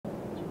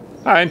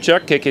Hi, I'm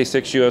Chuck,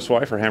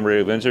 KK6USY for Ham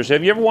Radio Vendors.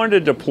 Have you ever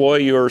wanted to deploy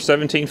your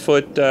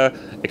 17-foot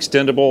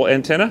extendable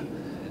antenna,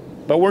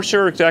 but weren't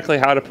sure exactly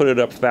how to put it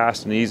up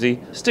fast and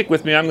easy? Stick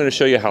with me, I'm going to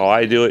show you how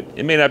I do it.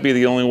 It may not be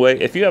the only way.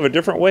 If you have a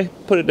different way,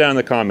 put it down in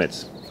the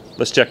comments.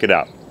 Let's check it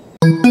out.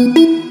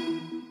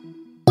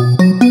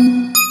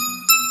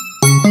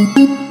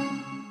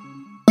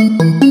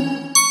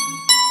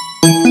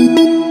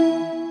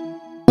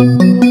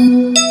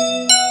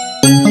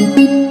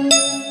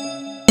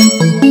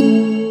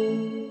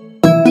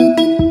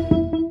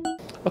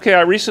 Okay,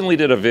 I recently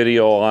did a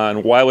video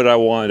on why would I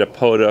want to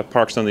put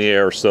parks on the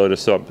air or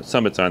SOTA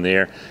summits on the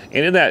air.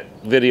 And in that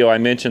video I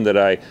mentioned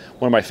that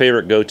one of my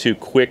favorite go-to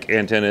quick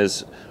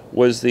antennas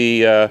was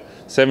the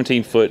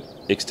 17-foot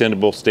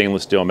extendable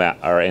stainless steel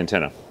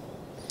antenna,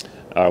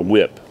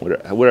 whip,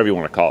 whatever you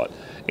want to call it.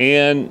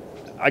 And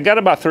I got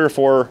about 3 or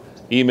 4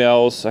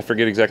 emails, I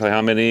forget exactly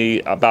how many,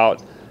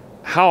 about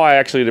how I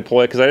actually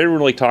deploy it, because I didn't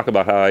really talk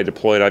about how I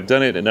deploy it. I've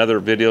done it in other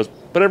videos,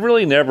 but I've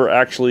really never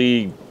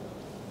actually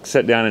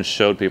sat down and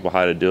showed people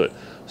how to do it.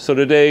 So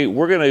today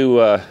we're going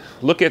to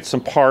look at some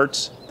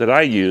parts that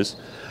I use,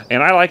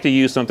 and I like to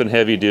use something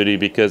heavy duty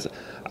because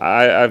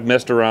I've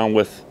messed around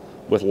with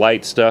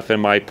light stuff in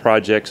my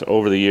projects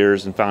over the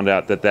years and found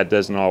out that that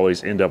doesn't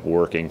always end up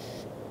working.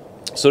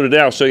 So today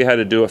I'll show you how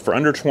to do it for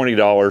under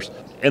 $20,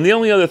 and the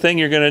only other thing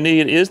you're going to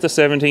need is the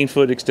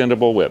 17-foot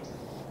extendable whip.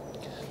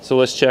 So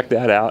let's check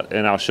that out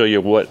and I'll show you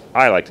what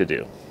I like to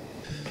do.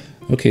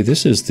 Okay,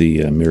 this is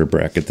the mirror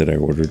bracket that I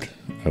ordered.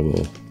 I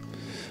will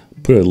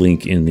put a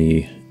link in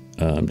the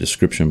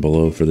description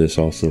below for this,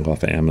 also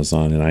off of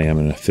Amazon, and I am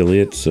an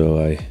affiliate, so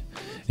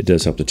it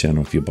does help the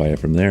channel if you buy it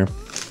from there.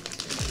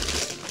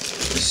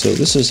 So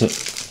this is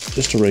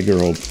just a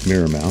regular old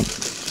mirror mount.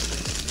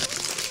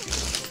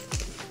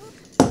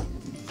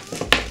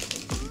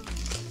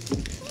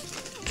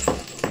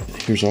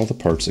 Here's all the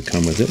parts that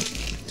come with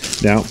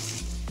it. Now,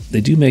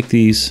 they do make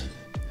these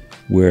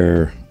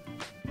where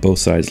both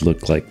sides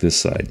look like this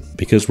side.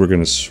 Because we're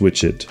going to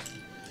switch it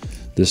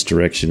this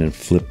direction and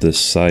flip this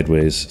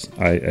sideways,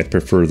 I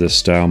prefer this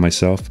style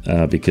myself,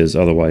 because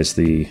otherwise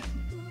this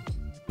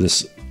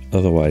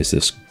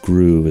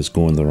groove is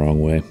going the wrong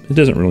way. It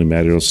doesn't really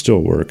matter, it'll still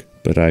work,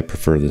 but I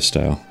prefer this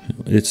style.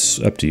 It's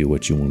up to you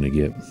what you want to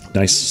get.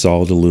 Nice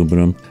solid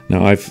aluminum.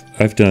 Now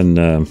I've done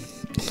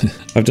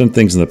I've done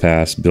things in the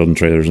past, building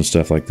trailers and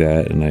stuff like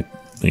that, and I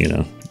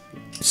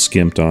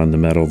skimped on the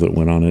metal that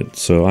went on it.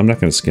 So I'm not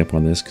going to skimp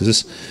on this,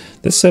 because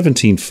this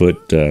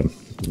 17-foot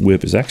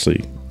whip is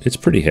actually, it's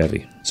pretty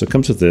heavy. So it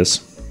comes with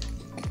this.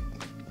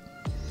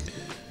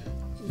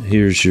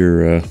 Here's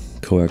your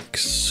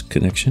coax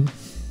connection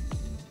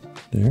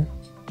there.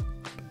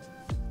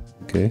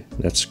 Okay,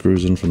 that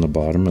screws in from the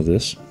bottom of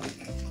this.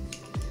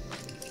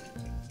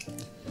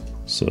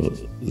 So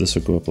this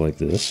will go up like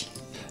this.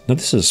 Now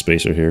this is a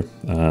spacer here.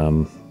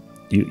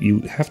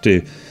 You have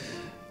to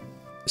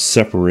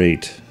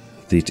separate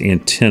the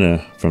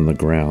antenna from the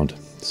ground.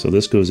 So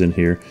this goes in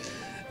here.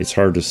 It's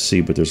hard to see,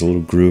 but there's a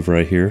little groove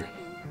right here.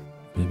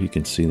 Maybe you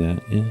can see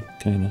that. Yeah,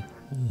 kind of.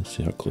 Let's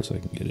see how close I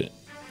can get it.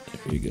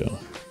 There you go.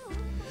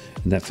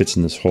 And that fits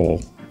in this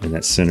hole, and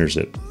that centers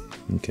it.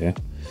 Okay.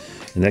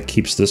 And that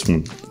keeps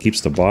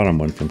keeps the bottom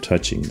one from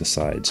touching the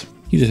sides.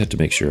 You just have to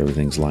make sure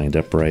everything's lined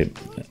up right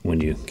when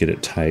you get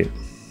it tight.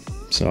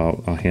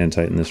 So I'll hand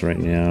tighten this right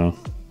now.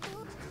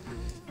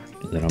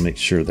 And then I'll make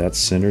sure that's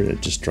centered.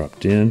 It just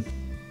dropped in.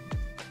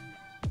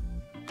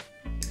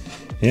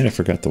 And I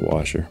forgot the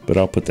washer, but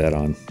I'll put that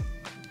on.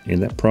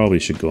 And that probably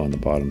should go on the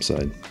bottom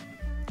side.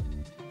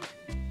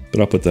 But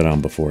I'll put that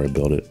on before I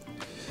build it.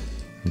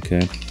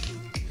 Okay.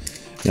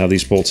 Now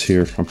these bolts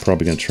here, I'm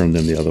probably going to turn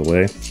them the other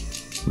way.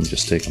 Let me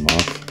just take them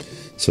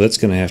off. So that's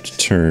going to have to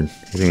turn.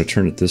 We're going to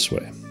turn it this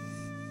way.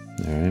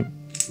 All right.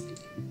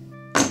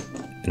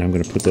 And I'm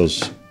going to put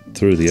those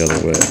through the other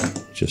way.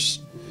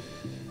 Just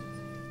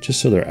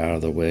so they're out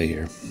of the way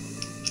here.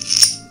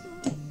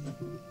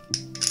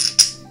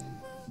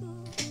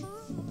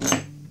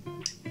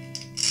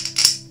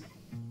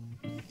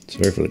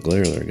 Sorry for the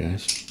glare there,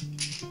 guys.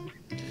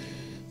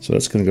 So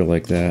that's going to go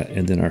like that,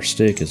 and then our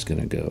stake is going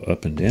to go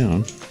up and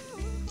down.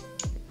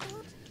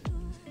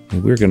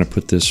 And we're going to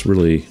put this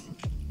really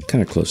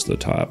kind of close to the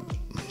top.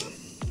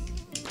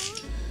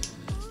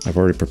 I've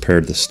already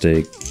prepared the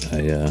stake.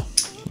 I'll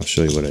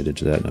show you what I did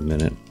to that in a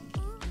minute.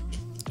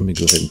 Let me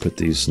go ahead and put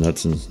these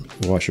nuts and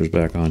washers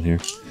back on here.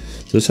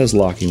 So this has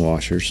locking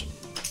washers.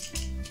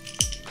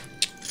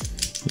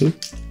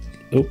 Oop.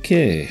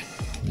 Okay,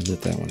 let me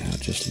let that one out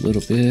just a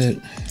little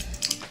bit.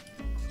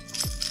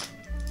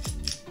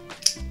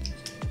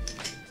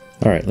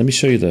 All right, let me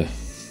show you the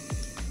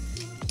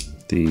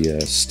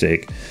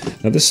stake.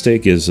 Now this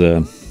stake is,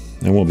 I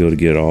won't be able to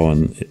get it all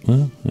in,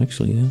 well,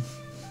 actually, yeah.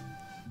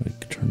 I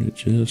can turn it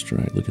just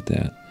right, look at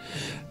that.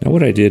 Now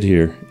what I did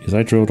here is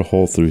I drilled a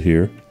hole through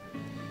here,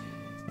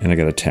 and I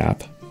got a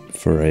tap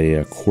for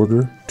a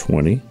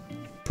 1/4-20,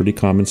 pretty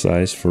common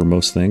size for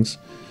most things,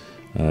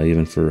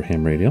 even for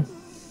ham radio.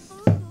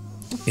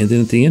 And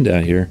then at the end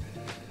out here,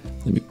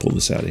 let me pull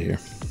this out of here.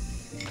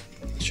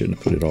 Shouldn't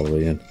have put it all the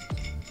way in.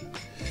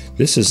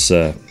 This is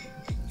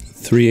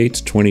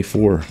 3/8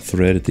 24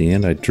 thread at the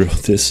end. I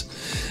drilled this.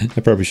 I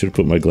probably should have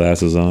put my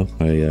glasses on.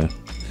 I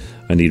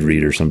need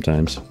readers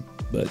sometimes.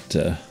 But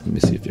let me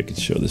see if I can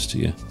show this to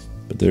you.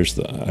 But there's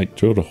I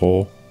drilled a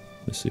hole.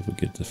 Let's see if we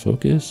get the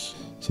focus.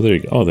 So there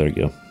you go. Oh, there you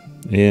go.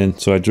 And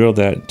so I drilled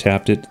that,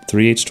 tapped it,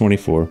 3/8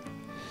 24,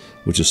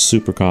 which is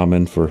super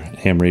common for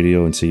ham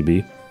radio and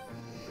CB.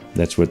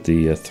 That's what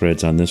the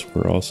threads on this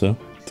were also,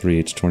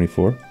 3/8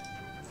 24.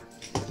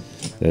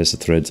 That is the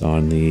threads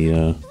on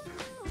the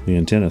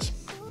antennas.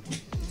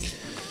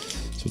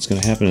 So what's going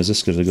to happen is this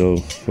is going to go,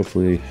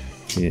 hopefully,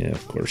 yeah,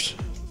 of course.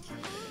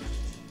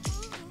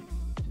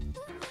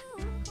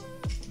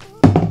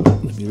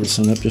 Let me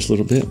loosen up just a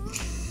little bit.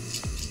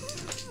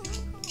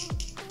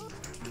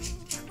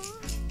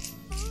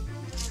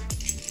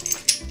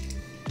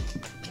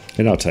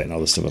 And I'll tighten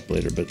all this stuff up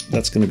later, but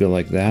that's going to go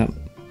like that.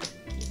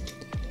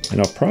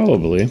 And I'll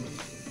probably,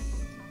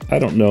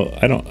 I'm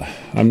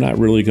not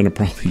really going to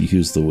probably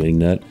use the wing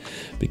nut,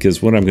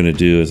 because what I'm going to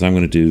do is I'm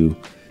going to do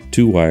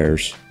 2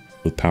 wires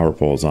with power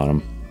poles on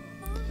them.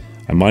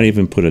 I might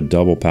even put a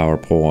double power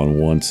pole on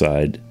one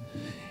side,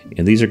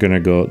 and these are going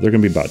to go, they're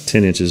going to be about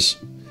 10 inches,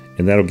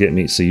 and that'll get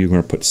me, so you're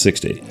going to put 6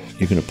 to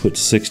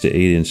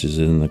 8 inches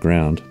in the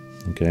ground,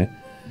 okay?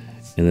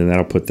 And then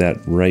that'll put that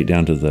right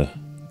down to the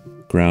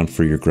ground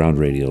for your ground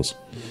radials,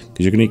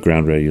 because you're going to need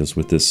ground radials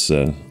with this,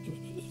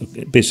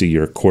 basically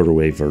your 1/4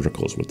 wave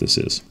vertical is what this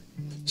is.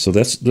 So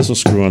this will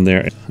screw on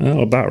there,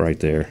 about right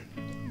there.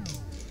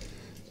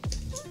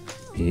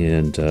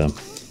 And, or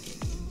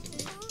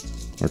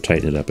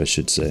tighten it up, I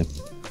should say.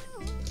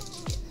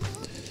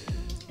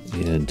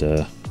 And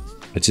I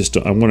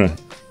want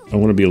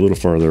to be a little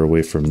farther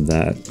away from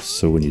that,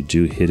 so when you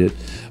do hit it.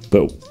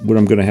 But what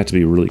I'm going to have to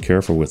be really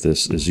careful with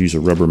this is use a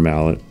rubber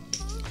mallet,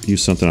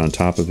 use something on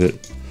top of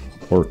it,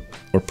 or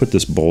put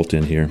this bolt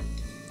in here.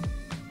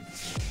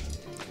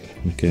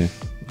 Okay,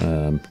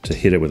 to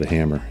hit it with a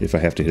hammer, if I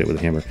have to hit it with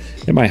a hammer.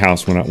 In my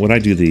house, when I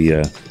do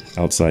the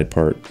outside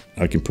part,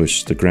 I can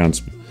push the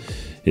grounds.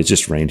 It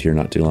just rained here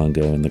not too long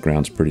ago, and the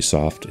ground's pretty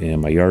soft,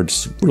 and my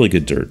yard's really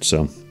good dirt.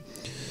 So,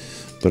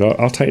 but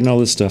I'll tighten all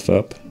this stuff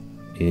up,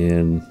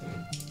 and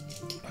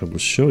I will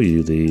show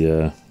you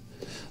the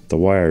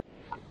wire.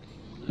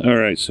 All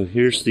right, so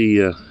here's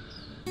the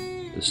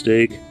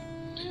stake.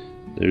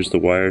 There's the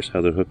wires, how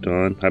they're hooked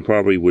on. I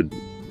probably would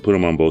put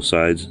them on both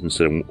sides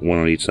instead of one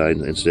on each side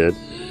instead.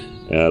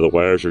 The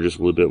wires are just a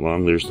little bit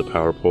long. There's the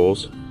power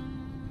poles.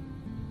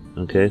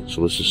 Okay,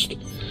 so let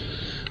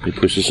me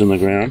push this in the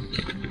ground.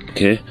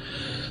 Okay,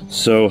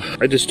 so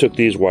I just took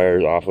these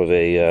wires off of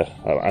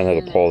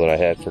another pole that I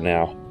had for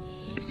now.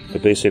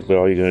 But basically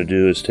all you're going to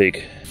do is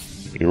take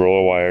your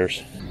roll of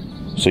wires.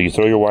 So you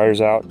throw your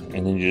wires out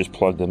and then you just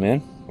plug them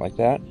in like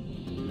that.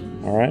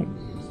 All right.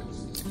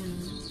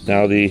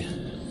 Now the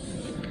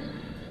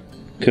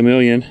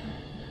Chamrleon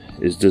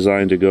is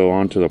designed to go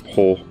onto the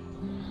pole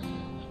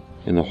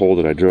in the hole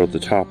that I drilled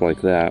at the top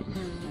like that.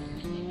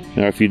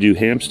 Now if you do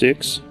ham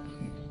sticks,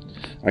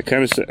 I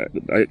kind of set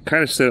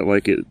it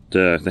like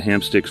the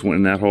ham sticks went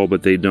in that hole,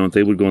 but they don't.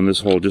 They would go in this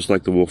hole just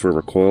like the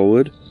River Coil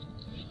would.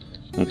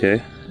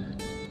 Okay.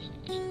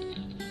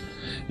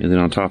 And then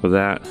on top of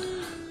that,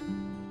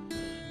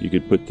 you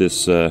could put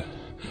this. I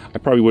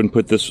probably wouldn't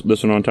put this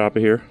one on top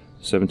of here,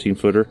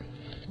 17-footer,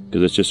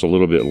 because it's just a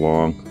little bit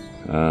long.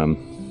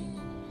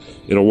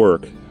 It'll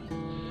work,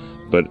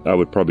 but I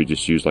would probably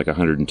just use like a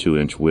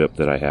 102-inch whip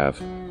that I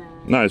have.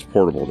 Not as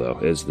portable though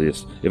as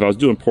this. If I was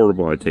doing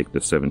portable, I'd take the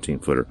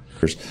 17-footer.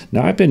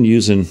 Now I've been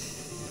using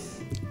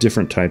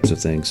different types of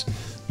things.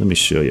 Let me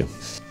show you.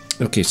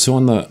 Okay, so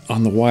on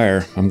the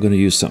wire, I'm going to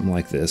use something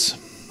like this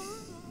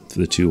for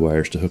the 2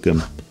 wires to hook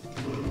them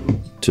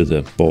to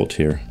the bolt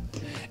here,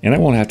 and I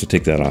won't have to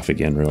take that off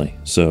again really.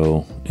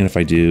 So, and if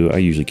I do, I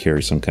usually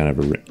carry some kind of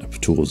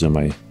tools in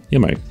my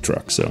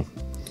truck. So.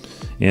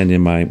 And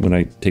when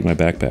I take my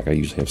backpack, I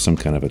usually have some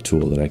kind of a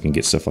tool that I can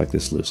get stuff like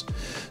this loose.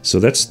 So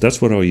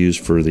that's what I'll use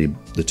for the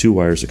 2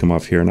 wires that come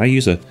off here. And I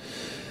use I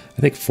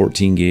think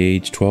 14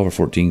 gauge, 12 or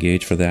 14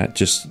 gauge for that,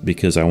 just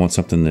because I want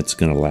something that's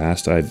going to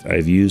last.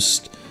 I've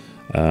used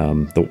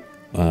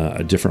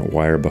a different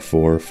wire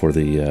before for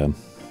the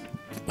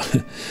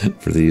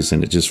for these,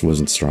 and it just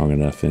wasn't strong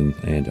enough, and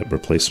I ended up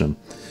replacing them.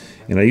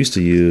 And I used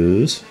to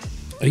use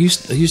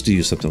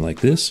something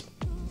like this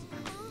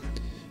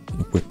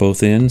with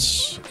both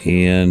ends,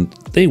 and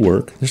they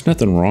work. There's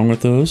nothing wrong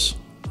with those.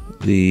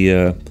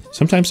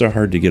 Sometimes they're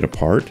hard to get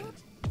apart.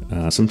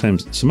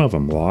 Sometimes some of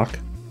them lock,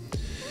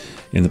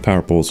 and the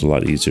power poles are a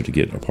lot easier to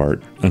get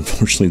apart.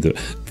 Unfortunately,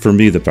 for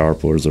me, the power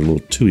poles are a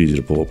little too easy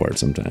to pull apart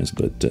sometimes,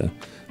 but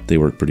they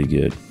work pretty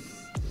good.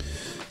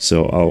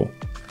 So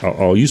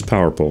I'll use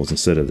power poles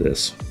instead of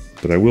this,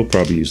 but I will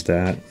probably use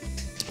that.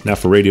 Now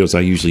for radios,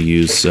 I usually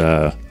use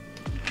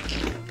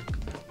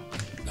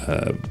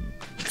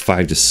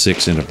 5 to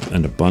 6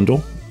 in a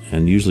bundle,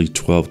 and usually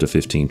 12 to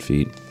 15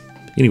 feet,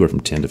 anywhere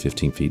from 10 to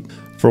 15 feet.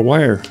 For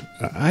wire,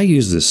 I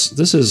use this.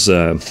 This is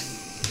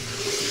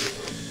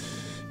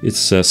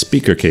it's a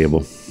speaker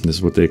cable. This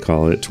is what they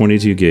call it,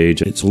 22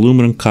 gauge. It's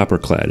aluminum copper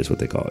clad is what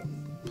they call it.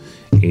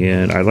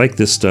 And I like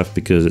this stuff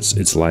because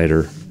it's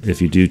lighter.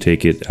 If you do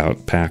take it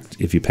out packed,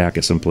 if you pack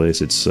it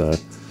someplace, it's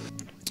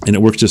and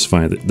it works just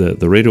fine.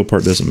 The radial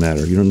part doesn't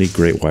matter. You don't need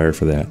great wire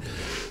for that.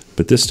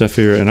 But this stuff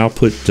here, and I'll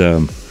put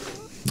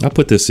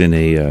this in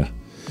the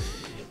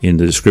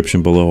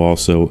description below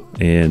also.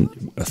 And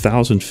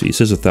 1,000 feet. It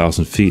says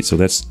 1,000 feet, so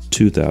that's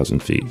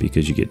 2,000 feet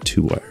because you get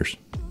 2 wires.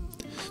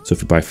 So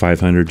if you buy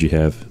 500, you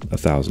have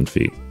 1,000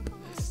 feet.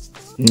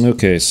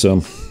 Okay,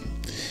 so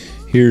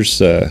here's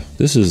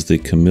this is the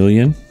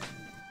Chamrleon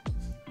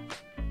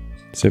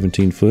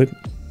 17 foot.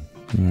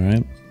 All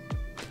right.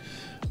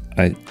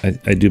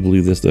 I do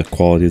believe the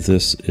quality of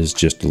this is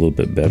just a little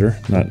bit better,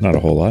 not a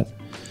whole lot.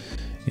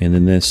 And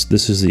then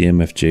this is the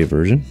MFJ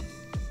version.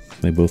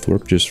 They both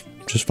work just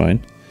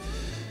fine.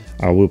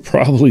 I will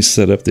probably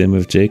set up the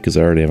MFJ because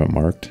I already have it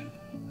marked.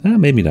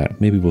 Maybe not.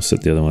 Maybe we'll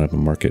set the other one up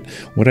and mark it.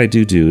 What I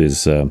do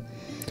is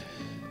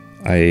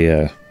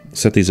I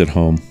set these at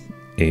home,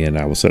 and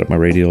I will set up my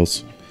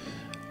radials.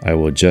 I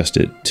will adjust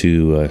it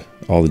to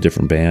all the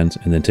different bands,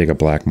 and then take a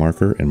black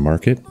marker and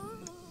mark it.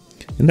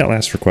 And that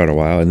lasts for quite a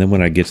while. And then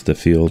when I get to the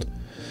field,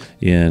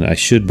 and I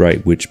should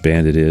write which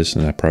band it is,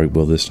 and I probably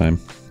will this time.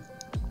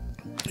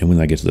 And when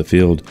I get to the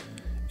field,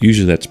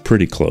 usually that's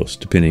pretty close,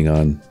 depending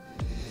on,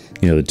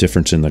 you know, the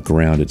difference in the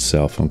ground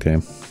itself. Okay,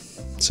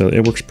 so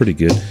it works pretty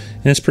good,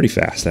 and it's pretty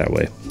fast that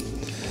way.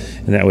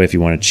 And that way, if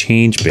you want to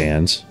change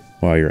bands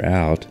while you're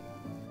out,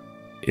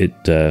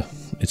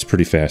 it's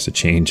pretty fast to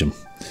change them.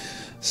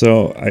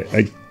 So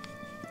I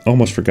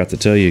almost forgot to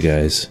tell you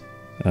guys,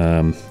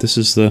 this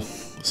is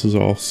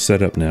all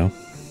set up now,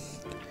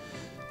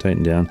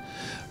 tightened down.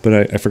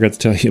 But I forgot to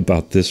tell you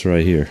about this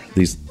right here.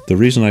 The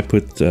reason I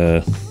put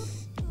here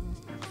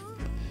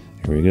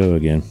we go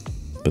again.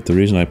 But the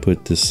reason I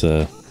put this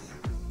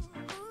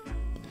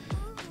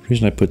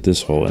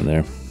hole in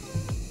there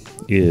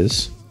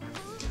is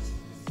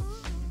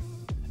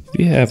if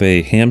you have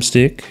a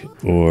hamstick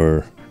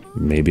or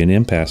maybe an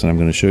MPAS, and I'm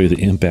going to show you the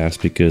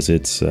MPAS because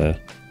it's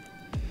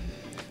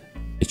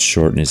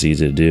short and it's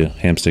easy to do.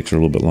 Hamsticks are a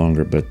little bit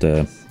longer, but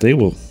they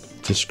will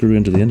just screw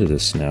into the end of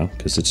this now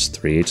because it's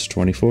 3/8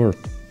 24,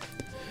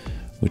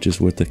 which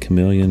is what the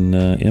Chamrleon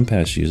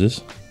MPAS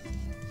uses.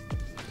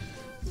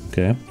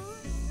 Okay.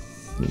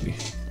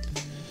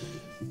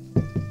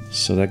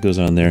 So that goes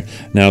on there.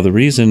 Now the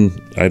reason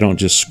I don't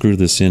just screw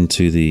this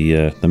into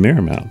the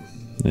mirror mount,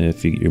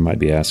 if you might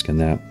be asking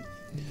that,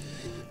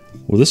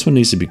 well, this one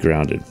needs to be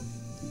grounded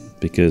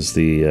because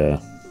the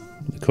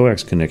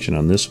coax connection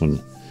on this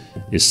one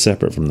is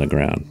separate from the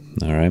ground.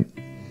 All right.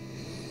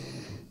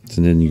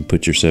 And then you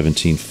put your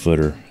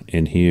 17-footer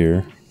in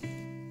here,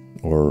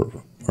 or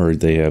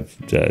they have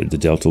the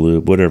Delta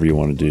loop, whatever you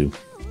want to do.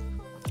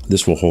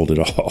 This will hold it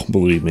all,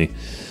 believe me.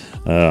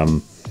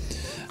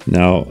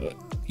 Now,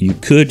 you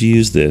could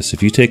use this.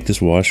 If you take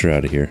this washer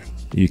out of here,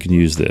 you can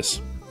use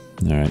this.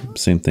 All right,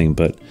 same thing,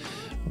 but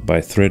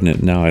by threading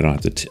it, now I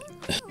don't have to...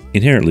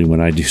 Inherently, when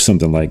I do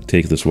something like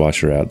take this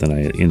washer out, then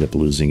I end up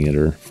losing it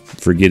or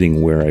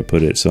forgetting where I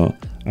put it. So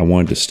I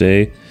wanted to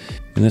stay,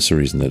 and that's the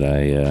reason that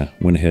I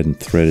went ahead and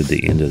threaded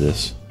the end of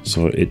this.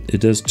 So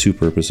it does 2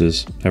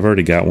 purposes. I've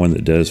already got one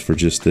that does for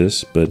just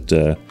this, but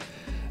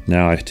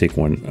now I take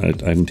one. I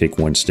can take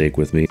one stake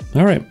with me.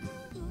 All right,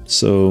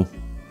 so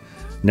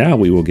now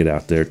we will get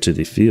out there to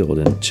the field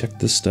and check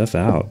this stuff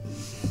out.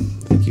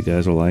 I think you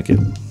guys will like it.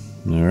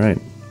 All right.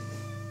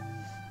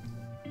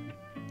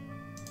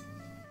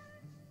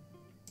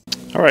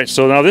 All right,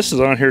 so now this is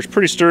on here. It's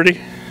pretty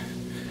sturdy.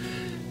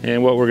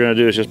 And what we're going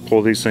to do is just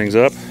pull these things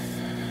up.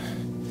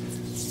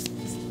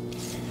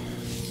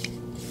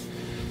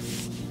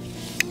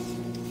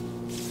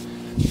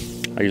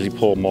 I usually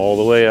pull them all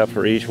the way up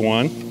for each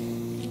one.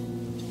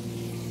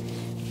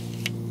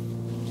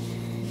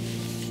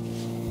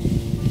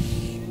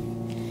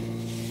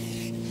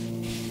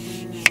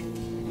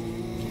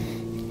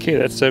 Okay,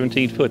 that's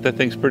 17 foot. That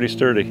thing's pretty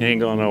sturdy. It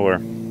ain't going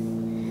nowhere.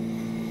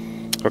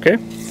 Okay,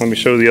 let me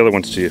show the other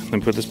ones to you. Let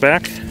me put this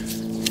back,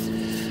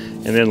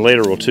 and then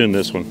later we'll tune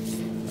this one.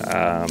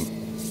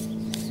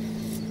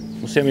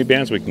 We'll see how many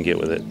bands we can get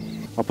with it.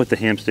 I'll put the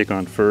hamstick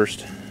on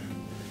first.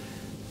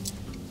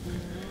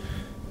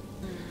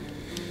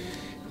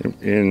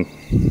 And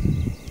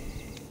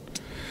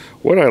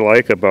what I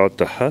like about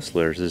the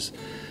Hustlers is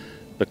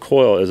the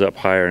coil is up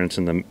higher and it's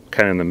in the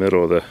kind of in the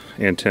middle of the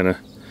antenna.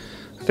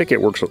 I think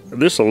it works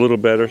this a little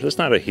better. It's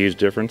not a huge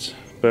difference,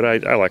 but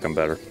I like them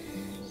better.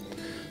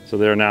 So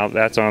there, now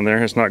that's on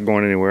there. It's not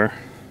going anywhere.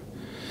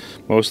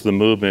 Most of the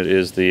movement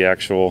is the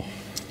actual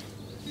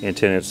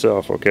antenna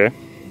itself, okay?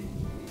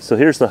 So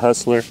here's the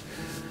Hustler.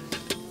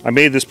 I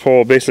made this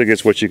pole, basically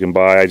it's what you can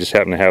buy. I just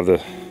happen to have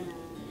the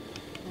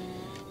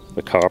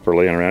copper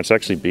laying around. It's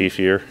actually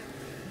beefier.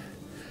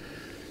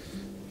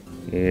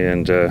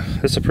 And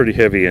it's a pretty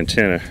heavy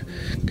antenna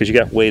because you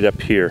got weight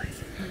up here.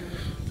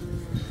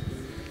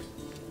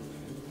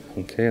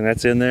 Okay, and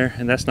that's in there,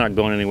 and that's not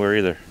going anywhere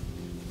either.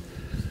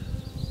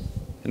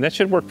 And that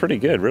should work pretty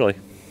good, really.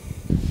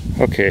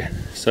 Okay,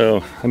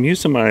 so I'm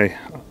using my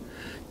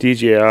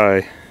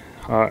DJI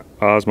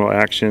Osmo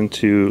Action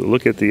to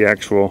look at the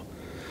actual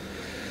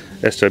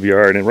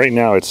SWR, and right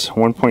now it's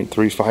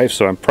 1.35,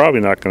 so I'm probably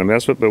not going to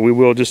mess with it, but we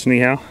will just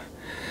anyhow.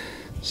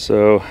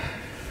 So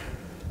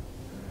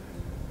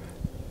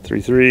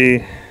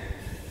 3.3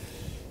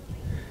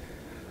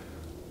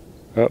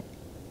 up.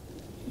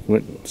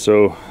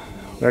 So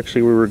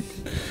actually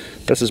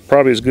this is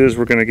probably as good as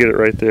we're going to get it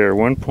right there.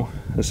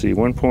 Let's see,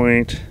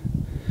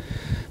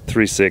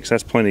 1.36.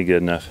 That's plenty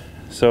good enough.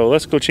 So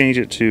let's go change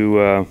it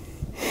to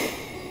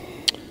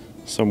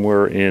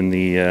somewhere in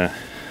the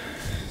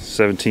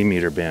 17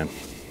 meter band.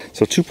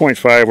 So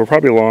 2.5, we're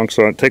probably long,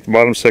 so I'll take the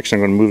bottom section,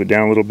 I'm going to move it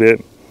down a little bit.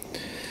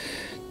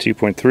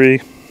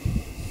 2.3,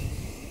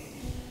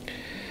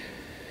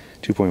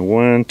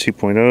 2.1,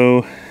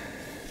 2.0.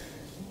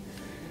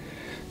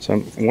 So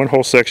I'm one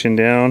whole section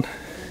down.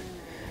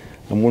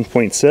 I'm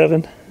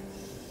 1.7,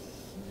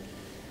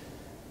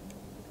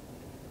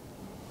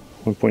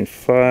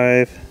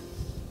 1.5,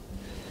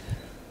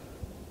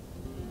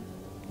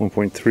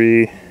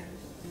 1.3.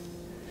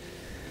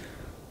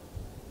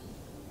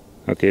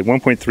 Okay,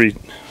 1.3,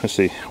 let's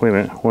see, wait a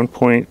minute,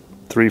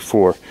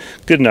 1.34.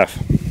 Good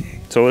enough.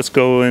 So let's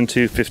go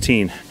into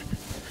 15.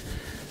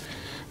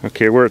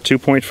 Okay, we're at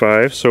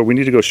 2.5, so we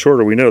need to go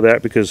shorter. We know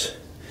that because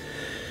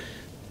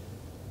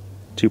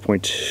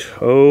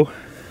 2.0,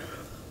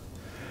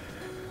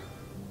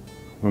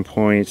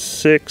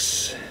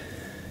 1.6,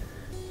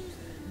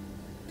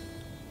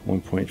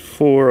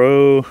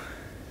 1.40.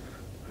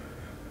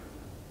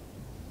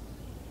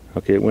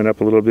 Okay, it went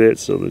up a little bit,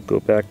 so let's go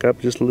back up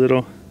just a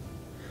little.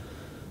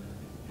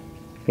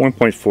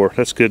 1.4,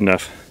 that's good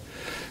enough.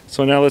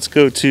 So now let's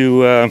go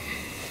to,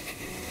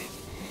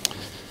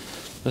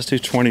 let's do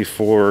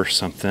 24 or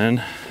something.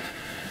 So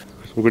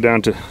we'll go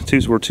down to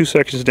we're two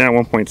sections down,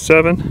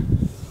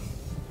 1.7,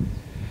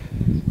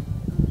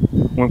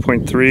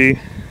 1.3,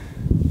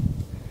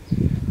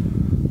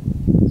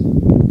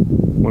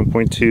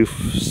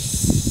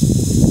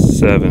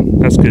 1.27.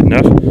 That's good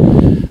enough.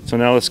 So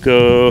now let's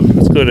go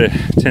to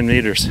 10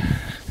 meters.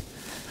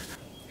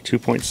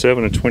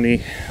 2.7 and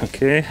 20,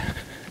 okay.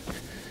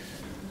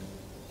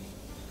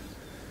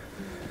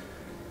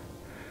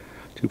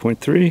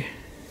 2.3,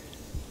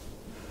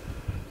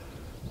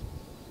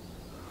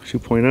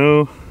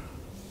 2.0,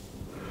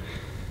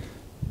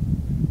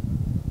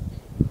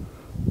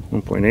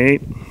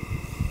 1.8,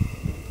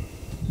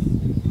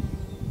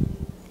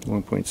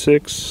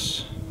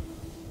 1.6,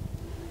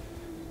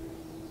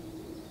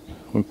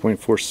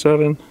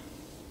 1.47,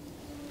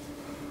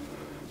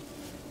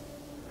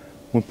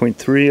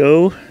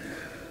 1.30,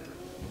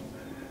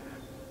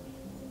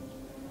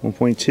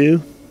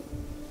 1.2,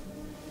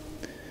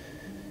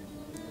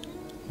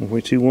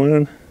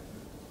 1.21.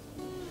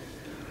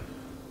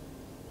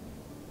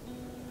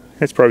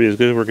 That's probably as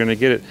good as we're going to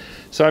get it.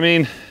 So I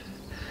mean,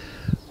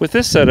 with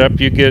this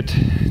setup, you get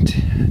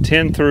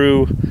 10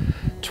 through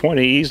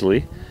 20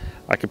 easily.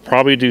 I could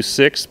probably do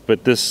 6,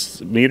 but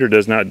this meter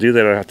does not do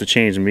that. I have to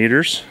change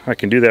meters. I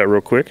can do that real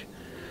quick.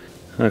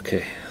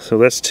 Okay, so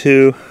that's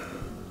 2.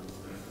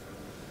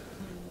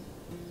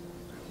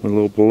 A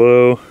little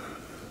below.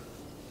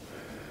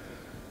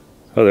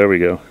 Oh, there we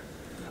go.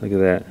 Look at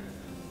that.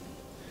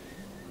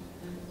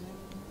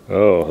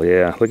 Oh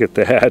yeah, look at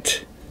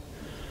that.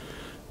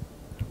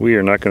 We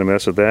are not going to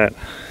mess with that. I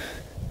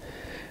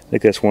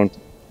think that's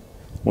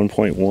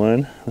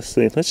 1.1. Let's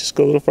see. Let's just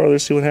go a little farther,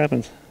 see what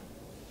happens.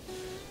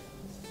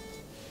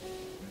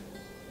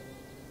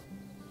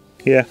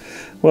 Yeah,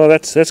 well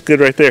that's good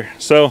right there.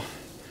 So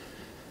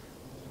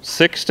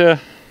 6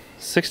 to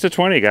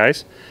 20,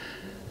 guys.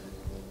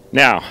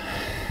 Now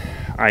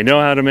I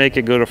know how to make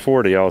it go to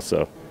 40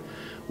 also,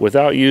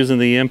 without using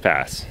the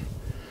MPAS.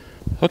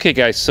 Okay,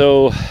 guys.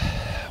 So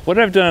what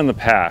I've done in the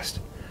past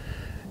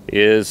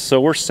is,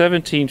 so we're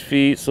 17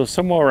 feet, so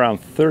somewhere around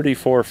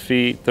 34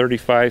 feet,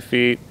 35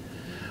 feet.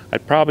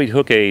 I'd probably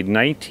hook a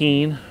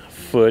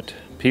 19-foot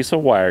piece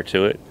of wire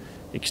to it,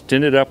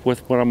 extend it up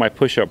with one of my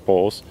push-up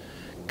poles,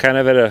 kind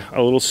of at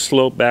a little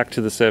slope back to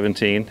the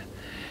 17.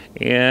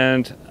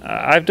 And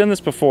I've done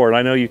this before, and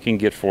I know you can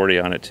get 40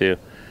 on it too.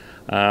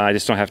 I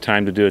just don't have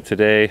time to do it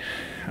today.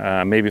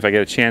 Maybe if I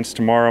get a chance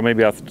tomorrow,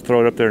 maybe I'll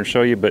throw it up there and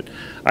show you, but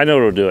I know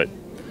it'll do it.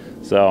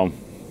 So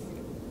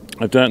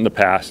I've done it in the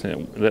past,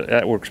 and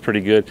that works pretty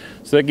good.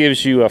 So that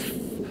gives you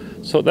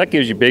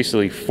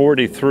basically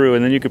 40 through,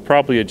 and then you could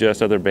probably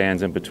adjust other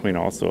bands in between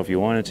also if you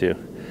wanted to.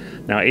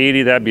 Now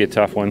 80, that'd be a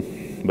tough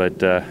one,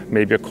 but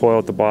maybe a coil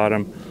at the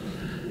bottom.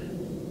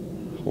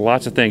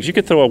 Lots of things. You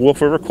could throw a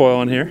River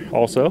Coil in here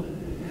also,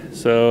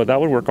 so that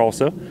would work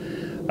also.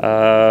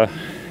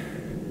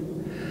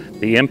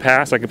 The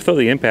MPAS, I could throw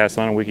the MPAS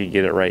on and we could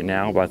get it right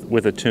now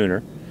with a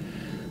tuner.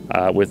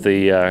 With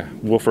the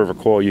River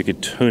Coil, you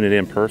could tune it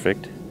in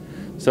perfect.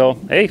 So,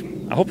 hey,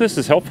 I hope this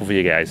is helpful for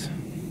you guys.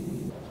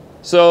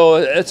 So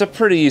it's a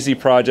pretty easy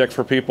project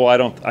for people.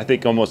 I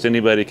think almost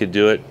anybody could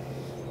do it.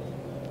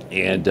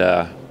 And,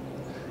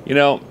 you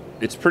know,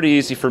 it's pretty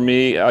easy for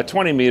me.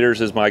 20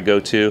 meters is my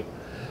go-to.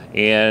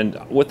 And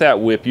with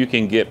that whip, you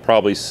can get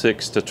probably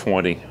 6 to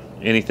 20,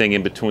 anything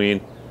in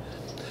between.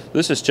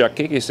 This is Chuck,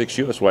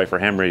 KK6USY for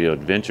Ham Radio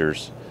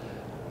Adventures.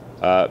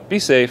 Be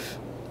safe,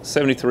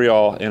 73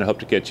 all, and I hope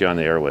to catch you on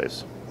the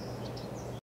airwaves.